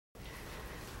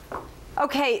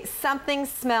Okay, something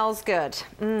smells good.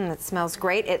 It smells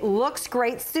great. It looks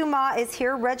great. Sue Ma is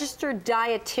here, registered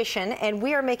dietitian, and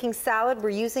we are making salad. We're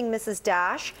using Mrs.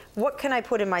 Dash. What can I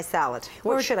put in my salad?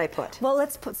 What should I put? Well,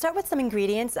 let's start with some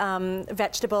ingredients.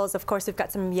 Vegetables, of course, we've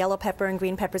got some yellow pepper and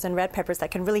green peppers and red peppers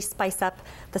that can really spice up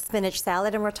the spinach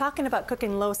salad. And we're talking about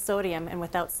cooking low sodium and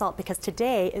without salt because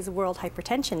today is World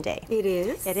Hypertension Day. It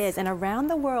is? It is. And around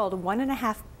the world,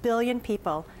 1.5 billion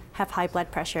people have high blood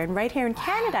pressure. And right here in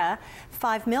Canada,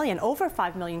 5 million, over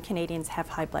 5 million Canadians have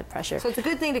high blood pressure. So it's a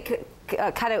good thing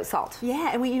to cut out salt.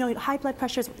 Yeah, and you know, high blood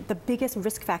pressure is the biggest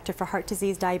risk factor for heart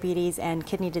disease, diabetes, and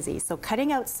kidney disease. So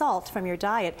cutting out salt from your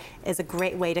diet is a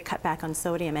great way to cut back on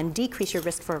sodium and decrease your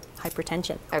risk for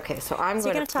hypertension. Okay, so I'm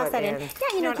going to toss that in. Yeah,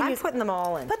 you know, I'm putting them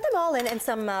all in. Put them all in, and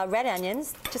some red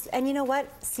onions. And you know what?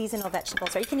 Seasonal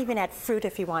vegetables. Or you can even add fruit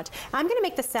if you want. I'm going to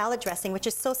make the salad dressing, which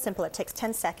is so simple. It takes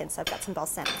 10 seconds. So I've got some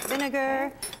balsamic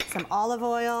vinegar, some olive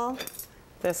oil.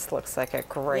 This looks like a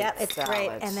great salad. Yep, it's great.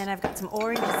 And then I've got some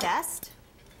orange zest.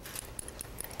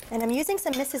 And I'm using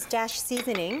some Mrs. Dash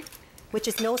seasoning, which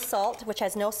is no salt, which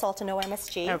has no salt and no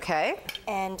MSG. Okay.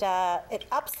 And it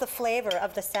ups the flavor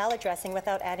of the salad dressing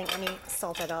without adding any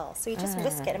salt at all. So you just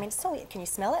whisk it. I mean, can you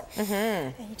smell it?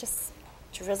 And you just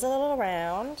drizzle it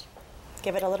around,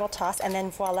 give it a little toss, and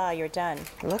then voila, you're done.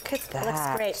 Look at that. It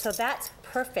looks great. So that's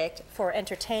perfect for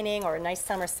entertaining or a nice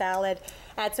summer salad.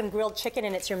 Add some grilled chicken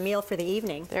and it's your meal for the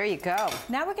evening. There you go.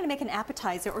 Now we're going to make an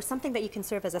appetizer or something that you can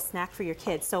serve as a snack for your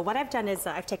kids. So what I've done is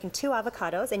I've taken 2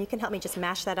 avocados, and you can help me just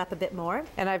mash that up a bit more.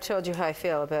 And I've told you how I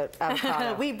feel about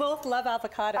avocado. We both love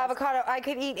avocados. Avocado, I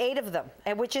could eat 8 of them,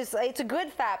 and which is, it's a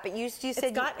good fat, but you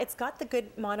said... It's got the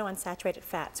good monounsaturated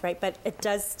fats, right? But it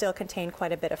does still contain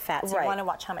quite a bit of fat, so you want to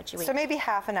watch how much you eat. So maybe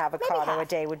half an avocado a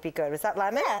day would be good. Was that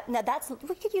lemon? Yeah, no,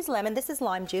 we could use lemon. This is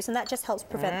lime juice, and that just helps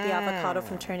prevent the avocado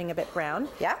from turning a bit brown.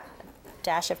 Yeah.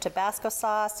 Dash of Tabasco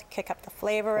sauce to kick up the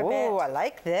flavor a bit. Oh, I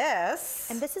like this.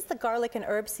 And this is the garlic and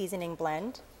herb seasoning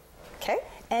blend. Okay.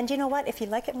 And you know what? If you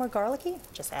like it more garlicky,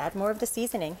 just add more of the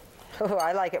seasoning. Oh,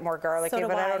 I like it more garlicky,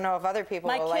 but I don't know if other people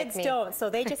will like me. My kids don't, so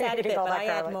they just add a bit, but I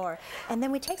add more. And then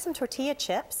we take some tortilla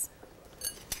chips.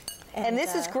 And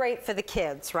this is great for the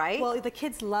kids, right? Well, the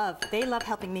kids they love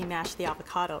helping me mash the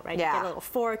avocado, right? Yeah. You get a little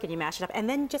fork and you mash it up. And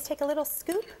then just take a little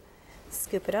scoop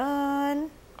it on.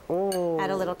 Ooh.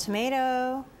 Add a little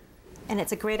tomato, and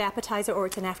it's a great appetizer, or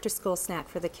it's an after-school snack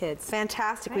for the kids.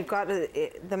 Fantastic. Right. We've got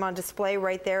them on display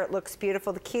right there. It looks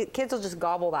beautiful. The kids will just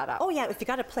gobble that up. Oh yeah, if you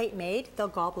got a plate made, they'll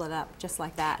gobble it up just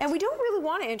like that. And we don't really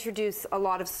want to introduce a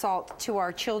lot of salt to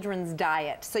our children's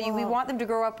diet. So we want them to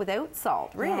grow up without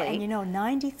salt, really. Yeah, and you know,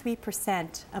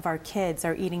 93% of our kids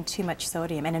are eating too much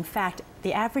sodium. And in fact,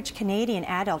 the average Canadian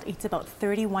adult eats about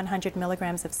 3,100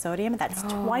 milligrams of sodium. That's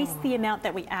twice the amount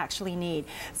that we actually need.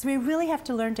 So we really have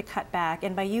to learn to cut back.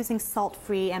 And by using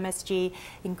salt-free MSG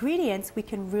ingredients, we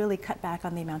can really cut back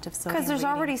on the amount of sodium. Because there's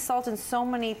already salt in so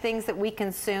many things that we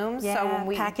consume. Yeah, so when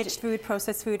we packaged food,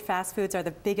 processed food, fast foods are the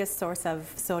biggest source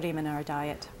of sodium in our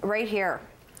diet. Right here.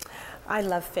 I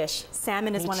love fish.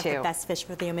 Salmon is one of the best fish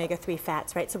for the omega-3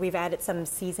 fats, right? So we've added some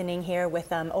seasoning here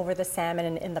with over the salmon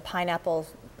and in the pineapple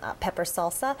pepper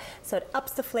salsa. So it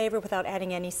ups the flavor without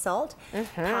adding any salt.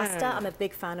 Pasta, I'm a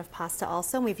big fan of pasta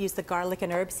also. And we've used the garlic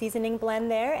and herb seasoning blend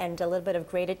there and a little bit of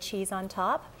grated cheese on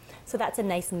top. So that's a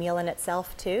nice meal in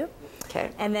itself too. Okay.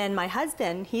 And then my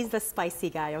husband, he's the spicy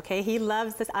guy, okay? He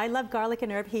loves this. I love garlic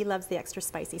and herb. He loves the extra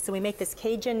spicy. So we make this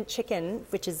Cajun chicken,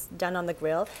 which is done on the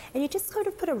grill, and you just sort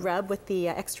of put a rub with the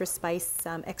extra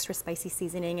spicy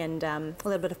seasoning and a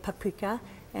little bit of paprika.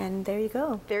 And there you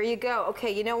go. There you go. Okay,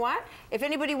 you know what? If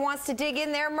anybody wants to dig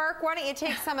in there, Mark, why don't you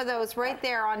take some of those right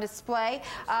there on display.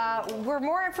 For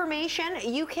more information,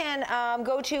 you can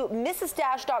go to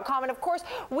mrsdash.com. And of course,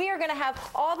 we are going to have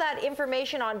all that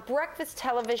information on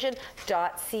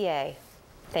breakfasttelevision.ca.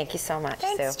 Thank you so much,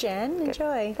 Sue. Thanks, Jen.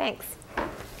 Enjoy. Thanks.